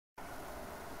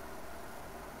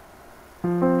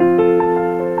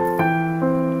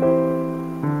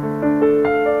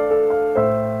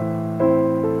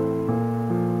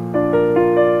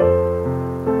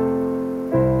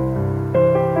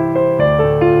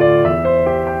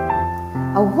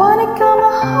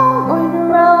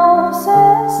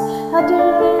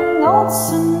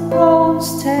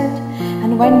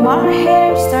when my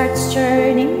hair starts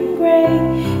turning gray,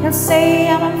 he'll say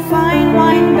I'm a fine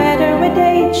wine, better with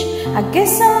age. I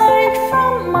guess I learned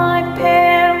from my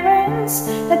parents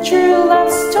that true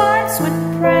love starts with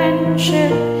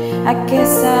friendship. I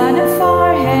kiss on the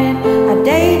forehead, a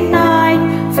date night,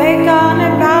 fake on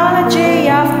apology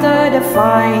after the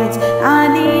fight. I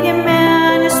need a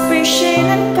man who's patient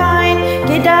and kind.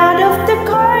 Get out of the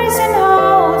cars and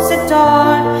holds the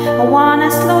door. I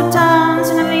wanna slow down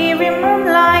in the living room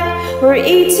like we're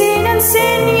eating and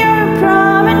senior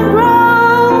prom and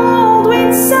grow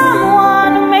with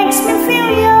someone who makes me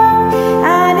feel young.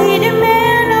 I need a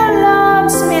man who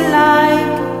loves me like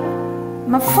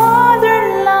my father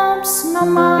loves my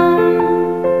mom.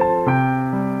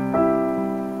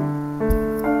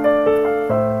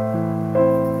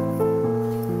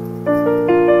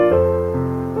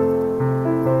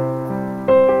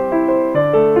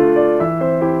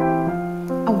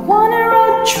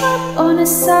 Trip on a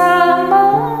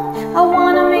summer, I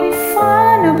wanna make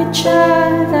fun of each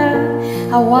other.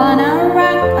 I wanna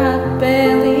rock a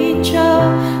Billy Joe,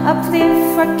 uplift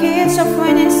for kids of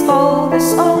when it's old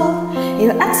as old.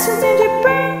 He'll accidentally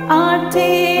burn our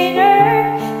dinner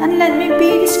and let me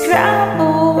be the scrap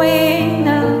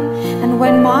winner. And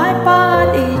when my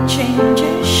body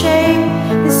changes shape,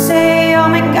 they say, oh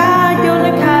my God, you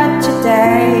look hot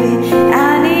today.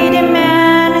 I need a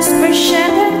man who's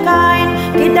patient and kind.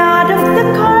 Get out of the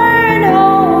car and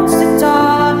holds the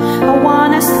door. I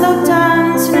wanna slow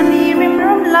dance in the living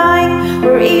room like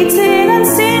we're eating and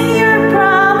senior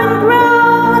prom and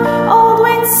grow old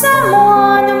with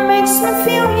someone who makes me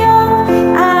feel young.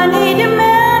 I need a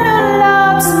man who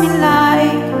loves me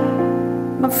like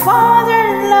my father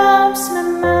loves my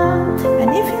mom. And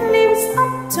if he lives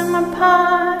up to my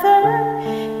father,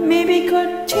 maybe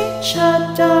could teach our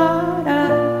daughter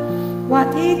what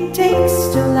it takes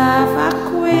to love a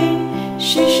queen.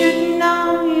 She should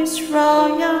know his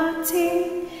royalty.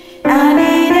 I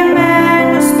need a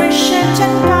man who's patient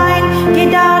and kind.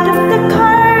 Get out of the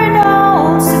car and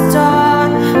holds the door.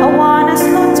 I wanna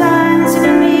slow dance in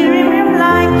the living room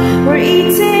like we're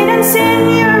eating and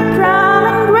senior prom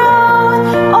and grow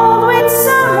old with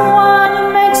someone who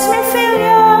makes me feel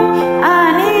young. I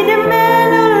need a man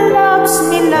who loves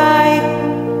me like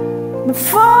my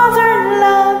father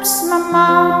loves my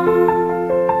mom.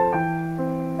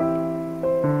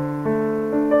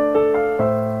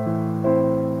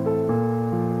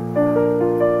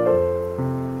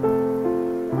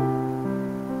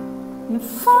 My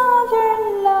father